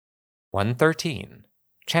113.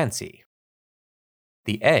 Chansey.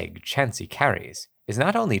 The egg Chansey carries is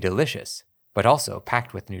not only delicious, but also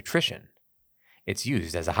packed with nutrition. It's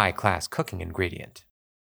used as a high-class cooking ingredient.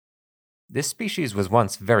 This species was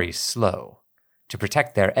once very slow. To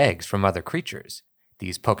protect their eggs from other creatures,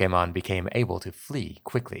 these Pokémon became able to flee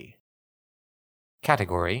quickly.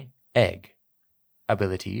 Category: Egg.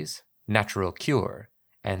 Abilities: Natural Cure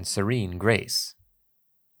and Serene Grace.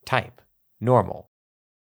 Type: Normal.